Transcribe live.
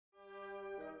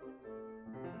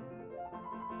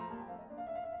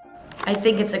I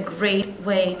think it's a great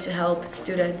way to help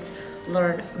students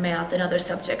learn math and other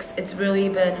subjects. It's really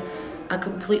been a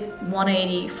complete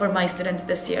 180 for my students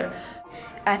this year.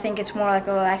 I think it's more like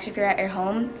a relax if you're at your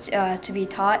home to be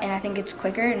taught, and I think it's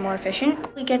quicker and more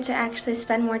efficient. We get to actually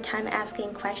spend more time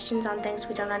asking questions on things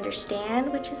we don't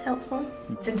understand, which is helpful.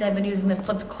 Since I've been using the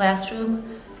flipped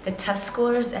classroom, the test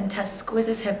scores and test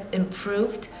quizzes have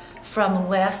improved from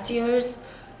last year's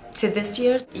to this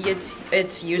year's.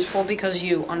 It's useful because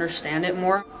you understand it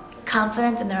more.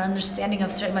 Confidence in their understanding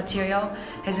of certain material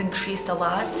has increased a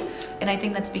lot, and I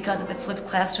think that's because of the flipped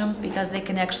classroom, because they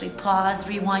can actually pause,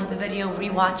 rewind the video,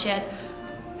 rewatch it,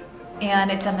 and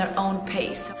it's on their own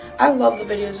pace. I love the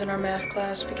videos in our math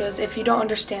class because if you don't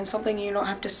understand something, you don't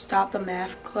have to stop the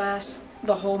math class,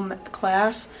 the whole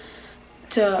class,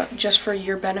 just for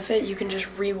your benefit. You can just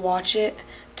rewatch it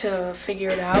to figure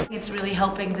it out. It's really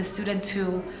helping the students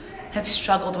who have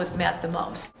struggled with math the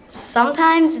most.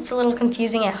 Sometimes it's a little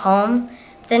confusing at home.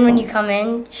 Then when you come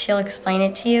in, she'll explain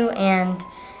it to you, and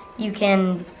you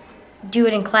can do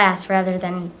it in class rather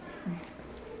than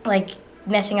like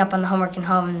messing up on the homework at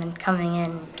home and then coming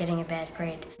in and getting a bad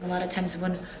grade. A lot of times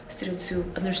when students who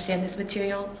understand this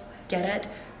material get it,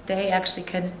 they actually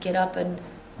can get up and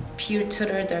peer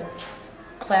tutor their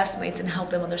classmates and help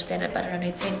them understand it better. And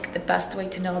I think the best way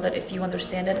to know that if you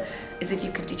understand it is if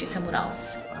you can teach it to someone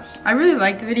else. I really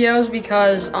like the videos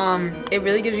because it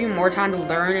really gives you more time to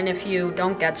learn, and if you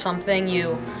don't get something,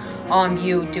 you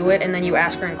do it and then you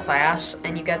ask her in class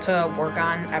and you get to work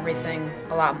on everything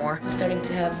a lot more. I'm starting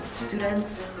to have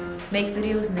students make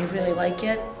videos and they really like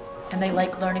it, and they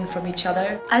like learning from each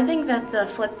other. I think that the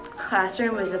flipped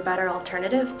classroom is a better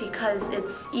alternative because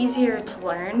it's easier to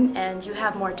learn and you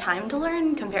have more time to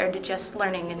learn compared to just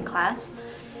learning in class,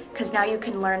 because now you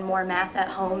can learn more math at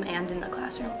home and in the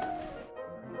classroom.